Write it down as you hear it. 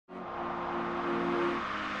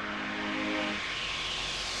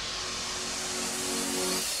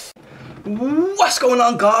What's going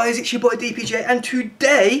on, guys? It's your boy DPJ, and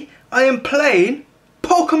today I am playing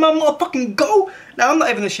Pokemon motherfucking Go. Now, I'm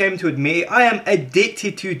not even ashamed to admit it. I am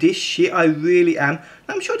addicted to this shit. I really am.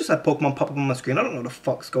 I'm sure I just had Pokemon pop up on my screen. I don't know what the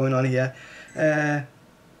fuck's going on here. I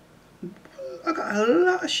got a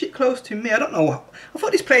lot of shit close to me. I don't know. I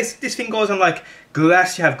thought this thing goes on like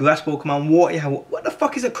grass. You have grass Pokemon, water. You have what the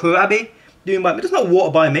fuck is a Krabby doing by me? There's no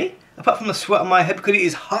water by me. Apart from the sweat on my head, because it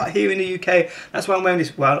is hot here in the UK. That's why I'm wearing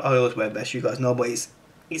this. Well, I always wear a vest, you guys know, but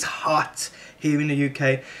it's hot here in the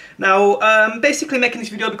UK. Now, basically making this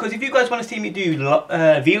video because if you guys want to see me do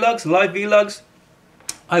vlogs, live vlogs,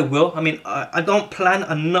 I will. I mean, I don't plan.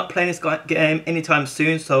 I'm not playing this game anytime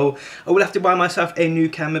soon, so I will have to buy myself a new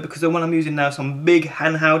camera because the one I'm using now is some big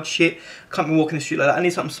handheld shit. I can't be walking the street like that. I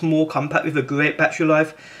need something small, compact with a great battery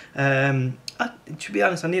life. To be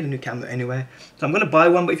honest, I need a new camera anyway, so I'm going to buy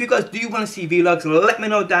one. But if you guys do want to see vlogs, let me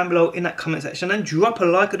know down below in that comment section and drop a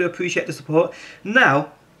like. I do appreciate the support.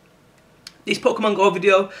 Now, this Pokemon Go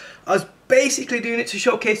video, I was basically doing it to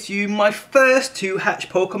showcase to you my first two hatch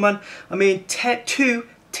Pokemon. I mean, two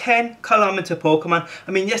 10-kilometer Pokemon.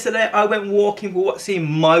 I mean, yesterday I went walking for what seemed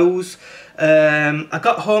miles. I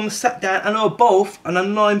got home, sat down, and I was both on a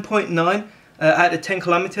 9.9 out of 10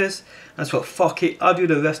 kilometers. And I thought, fuck it, I'll do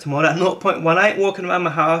the rest tomorrow. At 0.1, I ain't walking around my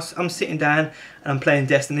house. I'm sitting down and I'm playing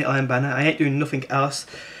Destiny Iron Banner. I ain't doing nothing else.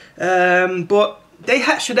 But they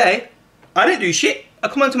hatched today. I didn't do shit. I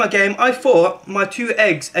come onto my game. I thought my two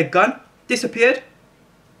eggs had gone, disappeared,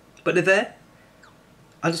 but they're there.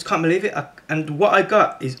 I just can't believe it. And what I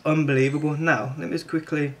got is unbelievable. Now, let me just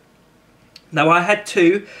quickly. Now, I had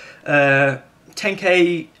two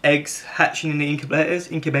 10k eggs hatching in the incubators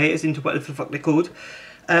into whatever the fuck they're called.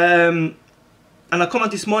 And I come on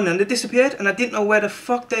this morning and they disappeared and I didn't know where the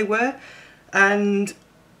fuck they were. And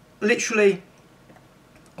literally,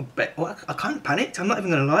 I kind of panicked. I'm not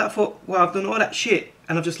even going to lie. I thought, well, I've done all that shit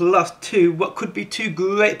and I've just lost what could be two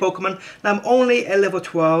great Pokemon. Now, I'm only at level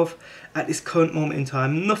 12 at this current moment in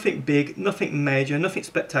time. Nothing big, nothing major, nothing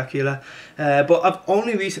spectacular. But I've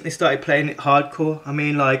only recently started playing it hardcore. I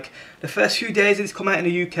mean, like, the first few days it's come out in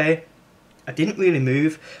the UK, I didn't really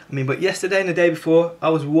move. I mean, but yesterday and the day before, I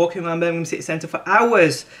was walking around Birmingham City Centre for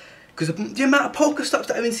hours. Because the amount of Pokestops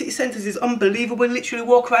that are in city centres is unbelievable. You literally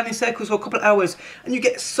walk around in circles for a couple of hours and you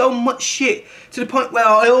get so much shit to the point where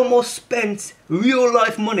I almost spent real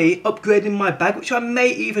life money upgrading my bag, which I may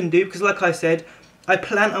even do because, like I said, I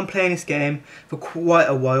plan on playing this game for quite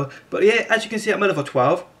a while. But yeah, as you can see, I'm at level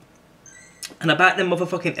 12 and about them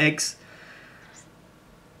motherfucking eggs,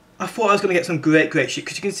 I thought I was going to get some great shit,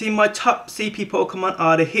 because you can see my top CP Pokemon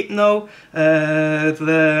are the Hypno,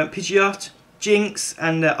 the Pidgeot, Jinx,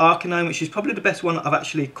 and the Arcanine, which is probably the best one I've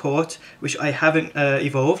actually caught, which I haven't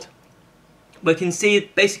evolved. But you can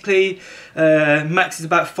see basically max is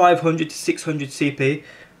about 500 to 600 CP.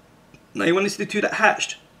 Now you want to see the two that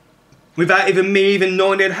hatched without even me even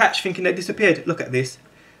knowing they'd hatched, thinking they disappeared. Look at this.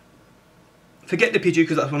 Forget the Pidgey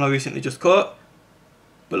because that's one I recently just caught.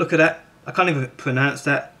 But look at that. I can't even pronounce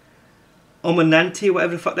that. Omananti,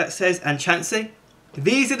 whatever the fuck that says, and Chansey.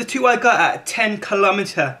 These are the two I got at 10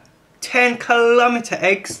 kilometer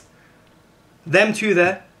eggs. Them two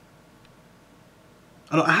there.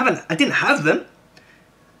 I didn't have them,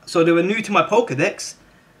 so they were new to my Pokedex.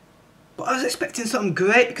 But I was expecting something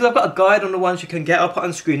great because I've got a guide on the ones you can get. I'll put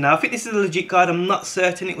on screen now. I think this is a legit guide. I'm not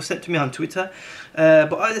certain. It was sent to me on Twitter,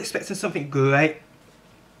 but I was expecting something great,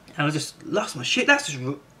 and I just lost my shit. That's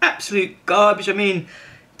just absolute garbage. I mean,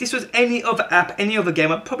 this was any other app, any other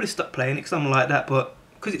game, I'd probably stop playing it because I'm like that, but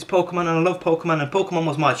because it's Pokemon and I love Pokemon and Pokemon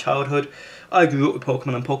was my childhood, I grew up with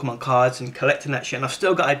Pokemon and Pokemon cards and collecting that shit, and I've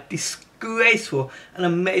still got a disgraceful and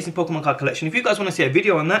amazing Pokemon card collection. If you guys want to see a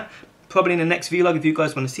video on that, probably in the next vlog, if you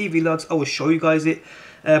guys want to see vlogs, I will show you guys it.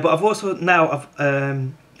 But I've also now,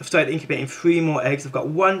 I've started incubating 3 more eggs. I've got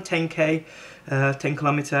one 10k, 10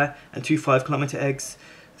 kilometer and 2 5 kilometer eggs.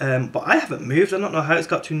 But I haven't moved. I don't know how it's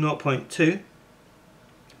got to 0.2.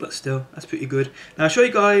 But still, that's pretty good. Now I'll show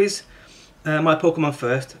you guys my Pokemon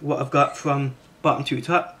first. What I've got from bottom to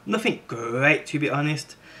top. Nothing great, to be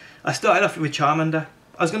honest. I started off with Charmander.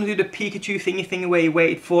 I was going to do the Pikachu thingy where he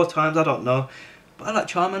waited 4 times. I don't know. But I like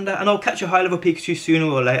Charmander. And I'll catch a high level Pikachu sooner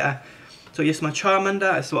or later. So yes, my Charmander.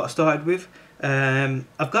 That's what I started with.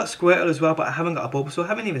 I've got Squirtle as well, but I haven't got a Bulbasaur. I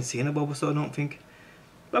haven't even seen a Bulbasaur, I don't think.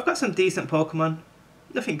 But I've got some decent Pokemon.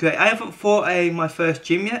 Nothing great. I haven't fought my first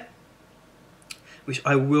gym yet, which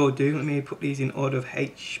I will do. Let me put these in order of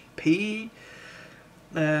HP.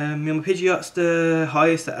 My Pidgeot's the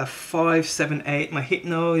highest at a 578. My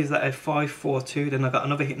Hypno is at a 542. Then I got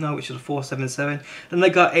another Hypno which is a 477. Then I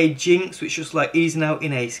got a Jinx which was like easing out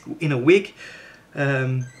in a wig.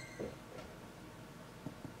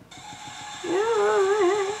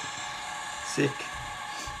 Sick.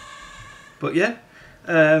 But yeah,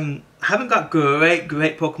 haven't got great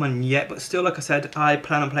Pokemon yet, but still, like I said, I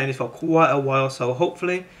plan on playing this for quite a while, so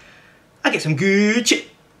hopefully I get some good shit.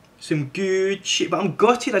 But I'm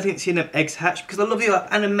gutted I didn't see them eggs hatch, because I love the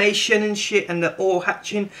like, animation and shit, and they're all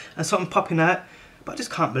hatching and something popping out, but I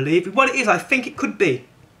just can't believe it. What it is, I think it could be,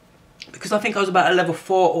 because I think I was about a level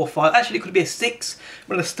 4 or 5, actually it could be a 6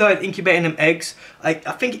 when I started incubating them eggs. I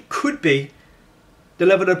think it could be the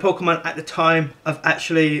level of the Pokemon at the time of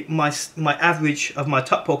actually my average of my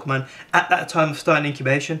top Pokemon at that time of starting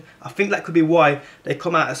incubation. I think that could be why they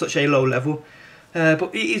come out at such a low level.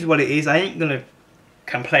 But it is what it is. I ain't gonna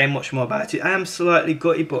complain much more about it. I am slightly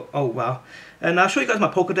gutted, but oh wow. And I'll show you guys my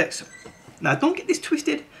Pokedex. Now don't get this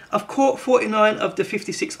twisted. I've caught 49 of the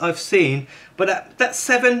 56 I've seen, but them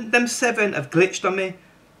 7 have glitched on me.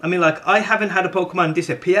 I mean, like, I haven't had a Pokemon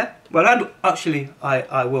disappear. Well, I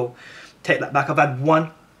will take that back. I've had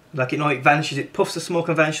one, like, you know, it vanishes, it puffs the smoke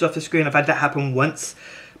and vanishes off the screen. I've had that happen once,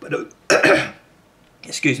 but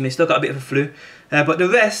excuse me, still got a bit of a flu. But the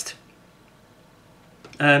rest,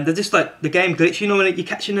 they're just like the game glitch. You know, when you're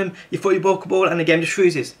catching them, you throw your Pokeball and the game just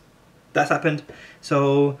freezes. That's happened.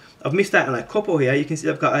 So I've missed out on a couple here. You can see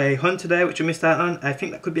I've got a Hunter there, which I missed out on. I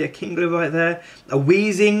think that could be a Kingler right there. A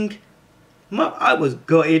Weezing. I was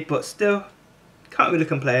gutted, but still can't really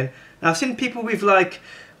complain. Now I've seen people with like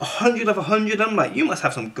 100 of 100. I'm like, you must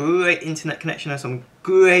have some great internet connection and some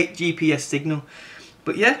great GPS signal.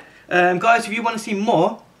 But yeah, guys, if you want to see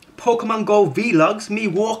more Pokemon Go vlogs, me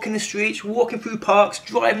walking the streets, walking through parks,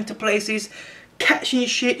 driving to places, catching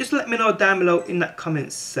shit, just let me know down below in that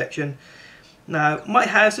comments section. Now, my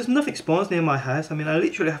house, there's nothing spawns near my house. I mean, I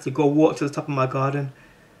literally have to go walk to the top of my garden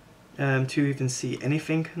to even see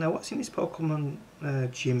anything. Now, what's in this Pokemon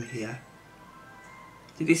gym here?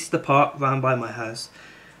 This is the park round by my house.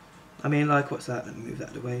 I mean, like, what's that? Let me move that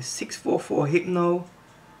out of the way. 644 Hypno.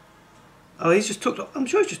 Oh, he's just took. I'm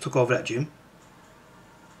sure he just took over that gym.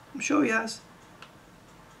 I'm sure he has.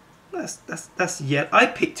 That's yeah. I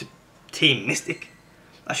picked Team Mystic.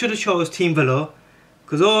 I should have chose Team Velour,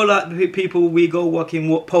 because all like the people we go walking,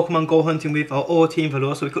 Pokemon Go hunting with are all Team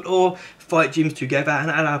Velour, so we could all fight gyms together and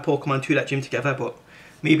add our Pokemon to that gym together. But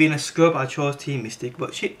me being a scrub, I chose Team Mystic.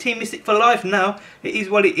 But shit, Team Mystic for life now. It is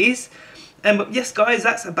what it is. But yes, guys,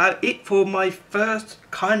 that's about it for my first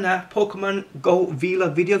kind of Pokemon Go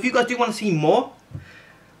vlog video. If you guys do want to see more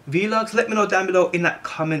vlogs, let me know down below in that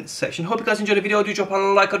comment section. Hope you guys enjoyed the video. Do drop a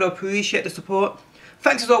like. I do appreciate the support.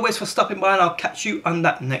 Thanks as always for stopping by, and I'll catch you on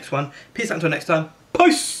that next one. Peace out until next time.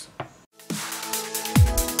 Peace!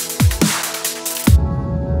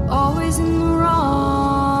 Always in the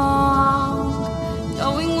wrong,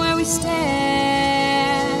 knowing where we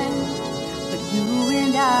stand, but you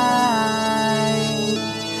and I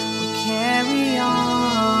will carry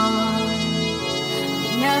on. We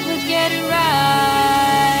never get it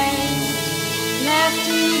right, left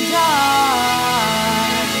in the dark.